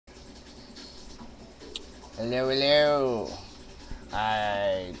Hello, hello.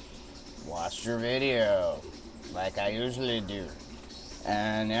 I watched your video, like I usually do.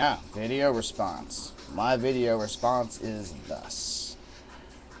 And yeah, video response. My video response is thus.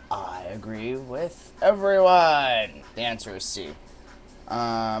 I agree with everyone. The answer is C.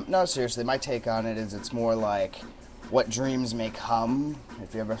 No, seriously, my take on it is it's more like What Dreams May Come,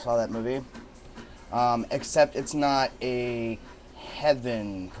 if you ever saw that movie. Except it's not a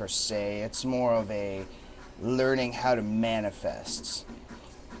heaven per se, it's more of a learning how to manifest.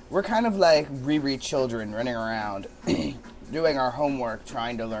 We're kind of like Riri children running around doing our homework,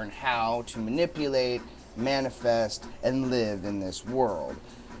 trying to learn how to manipulate, manifest, and live in this world.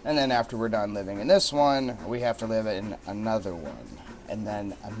 And then after we're done living in this one, we have to live in another one, and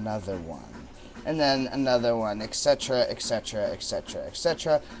then another one, and then another one, etc., etc., etc.,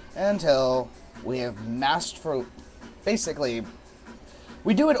 etc., until we have mastered for basically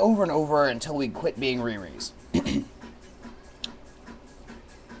we do it over and over until we quit being Riris.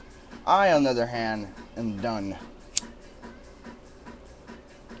 I, on the other hand, am done.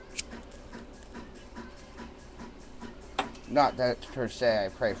 Not that per se I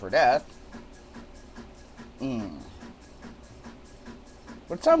pray for death.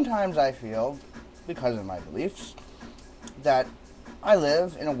 But sometimes I feel, because of my beliefs, that I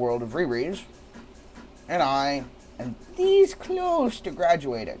live in a world of Riris, and I am these close to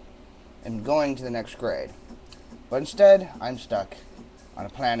graduating and going to the next grade. But instead, I'm stuck on a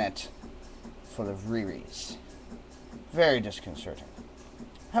planet full of Riris. Very disconcerting.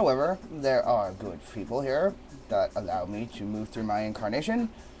 However, there are good people here that allow me to move through my incarnation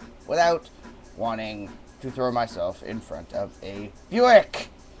without wanting to throw myself in front of a Buick.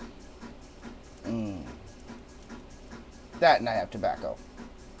 That and I have tobacco.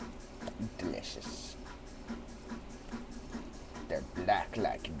 Delicious. They're black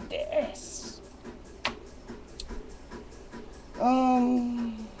like this.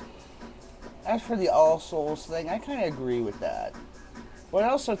 As for the All Souls thing, I kind of agree with that. But I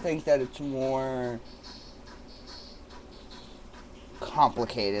also think that it's more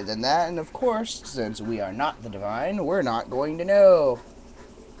complicated than that, and of course, since we are not the divine, we're not going to know.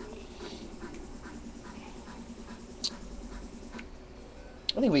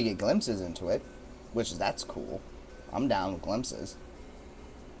 I think we get glimpses into it, which that's cool. I'm down with glimpses.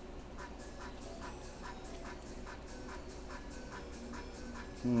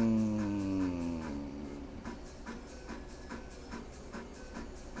 I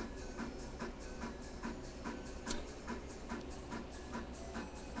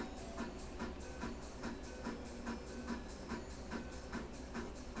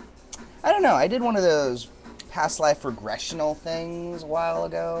don't know. I did one of those past life regressional things a while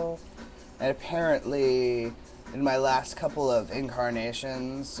ago. And apparently, in my last couple of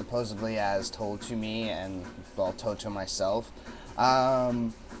incarnations, supposedly as told to me and, well, told to myself,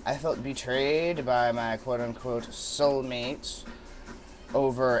 I felt betrayed by my quote-unquote soulmate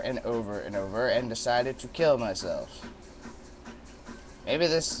over and over and over and decided to kill myself. Maybe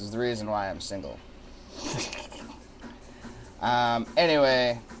this is the reason why I'm single.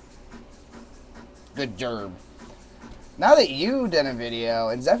 Anyway, good job. Now that you did a video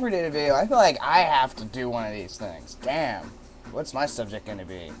and Zephyr did a video, I feel like I have to do one of these things. Damn. What's my subject going to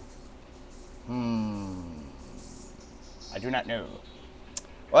be? I do not know.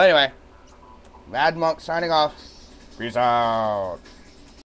 Well, anyway. Mad Monk signing off. Peace out.